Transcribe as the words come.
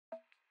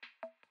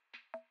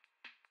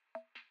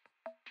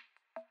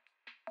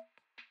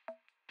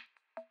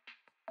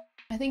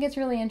I think it's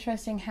really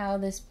interesting how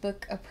this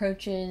book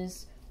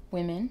approaches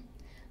women.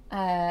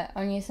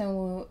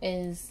 Onyasanwu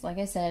is, like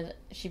I said,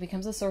 she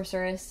becomes a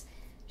sorceress.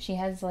 She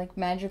has like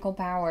magical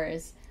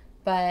powers,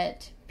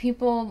 but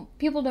people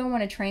don't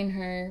want to train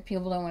her.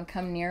 People don't want to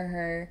come near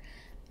her,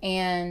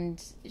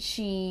 and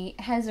she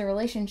has a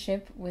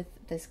relationship with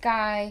this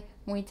guy,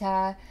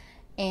 Muita,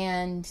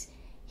 and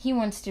he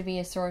wants to be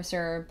a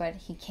sorcerer, but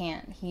he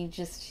can't. He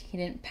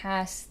didn't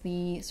pass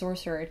the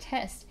sorcerer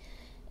test.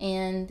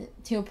 And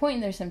to a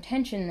point, there's some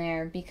tension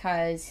there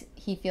because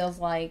he feels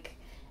like,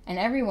 and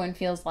everyone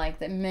feels like,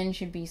 that men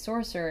should be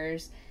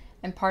sorcerers.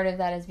 And part of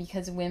that is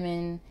because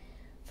women,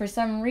 for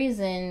some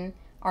reason,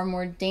 are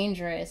more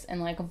dangerous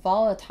and like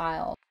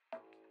volatile.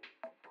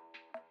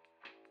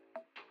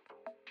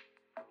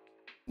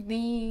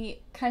 The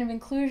kind of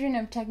inclusion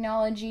of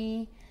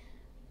technology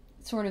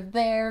sort of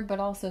there,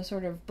 but also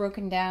sort of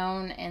broken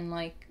down and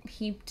like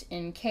heaped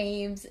in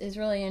caves is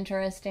really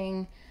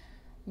interesting.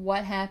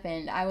 What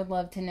happened? I would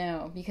love to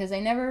know, because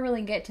they never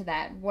really get to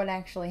that. What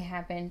actually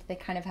happened? They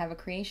kind of have a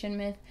creation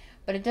myth,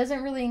 but it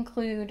doesn't really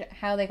include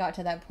how they got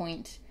to that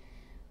point,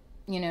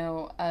 you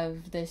know,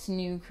 of this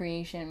new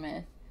creation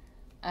myth.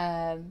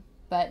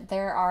 But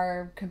there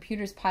are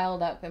computers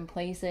piled up in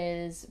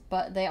places,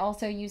 but they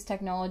also use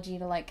technology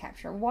to like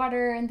capture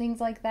water and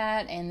things like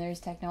that, and there's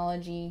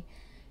technology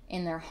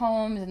in their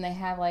homes, and they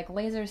have like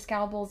laser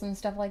scalpels and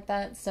stuff like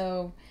that.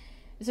 So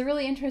it's a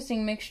really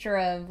interesting mixture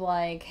of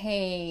like,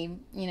 hey,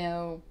 you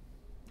know,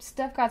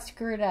 stuff got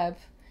screwed up,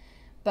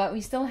 but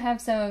we still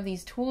have some of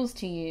these tools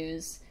to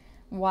use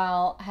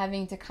while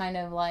having to kind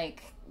of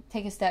like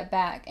take a step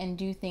back and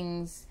do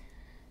things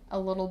a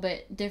little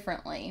bit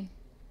differently.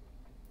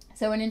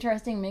 So an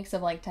interesting mix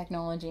of like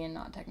technology and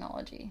not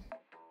technology.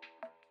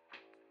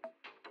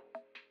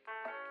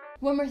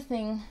 One more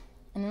thing,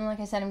 and then like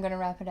I said, I'm going to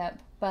wrap it up,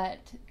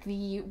 but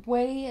the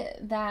way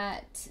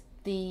that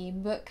the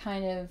book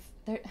kind of,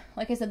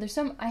 like I said,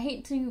 I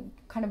hate to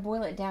kind of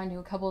boil it down to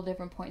a couple of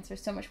different points.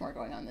 There's so much more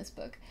going on in this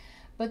book.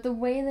 But the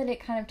way that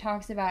it kind of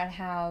talks about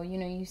how, you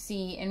know, you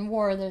see in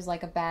war there's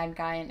like a bad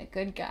guy and a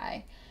good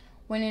guy.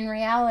 When in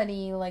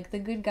reality, like the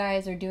good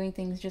guys are doing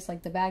things just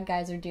like the bad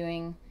guys are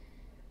doing.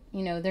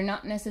 You know, they're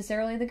not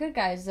necessarily the good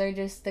guys. They're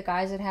just the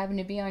guys that happen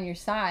to be on your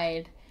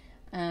side.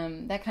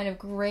 That kind of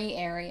gray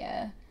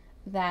area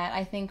that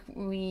I think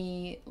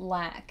we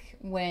lack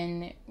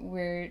when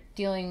we're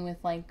dealing with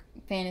like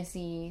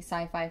fantasy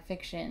sci-fi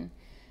fiction,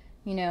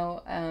 you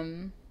know,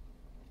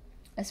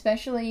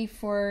 especially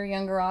for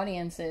younger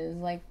audiences.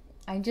 Like,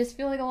 I just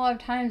feel like a lot of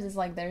times it's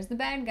like, there's the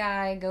bad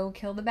guy, go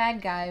kill the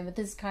bad guy, but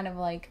this kind of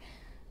like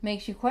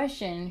makes you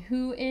question,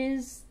 who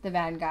is the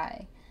bad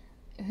guy?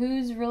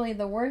 Who's really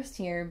the worst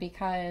here?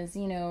 Because,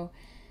 you know,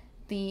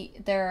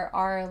 there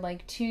are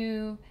like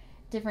two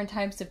different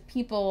types of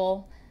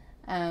people,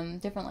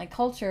 different like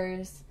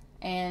cultures,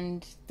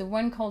 and the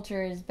one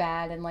culture is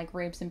bad and like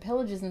rapes and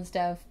pillages and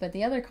stuff, but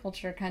the other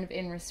culture kind of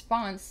in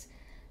response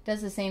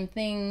does the same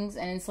things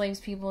and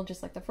enslaves people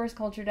just like the first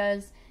culture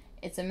does.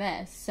 It's a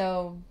mess.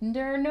 So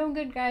there are no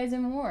good guys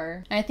in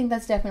war. And I think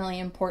that's definitely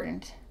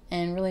important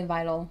and really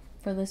vital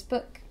for this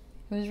book.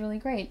 It was really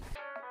great.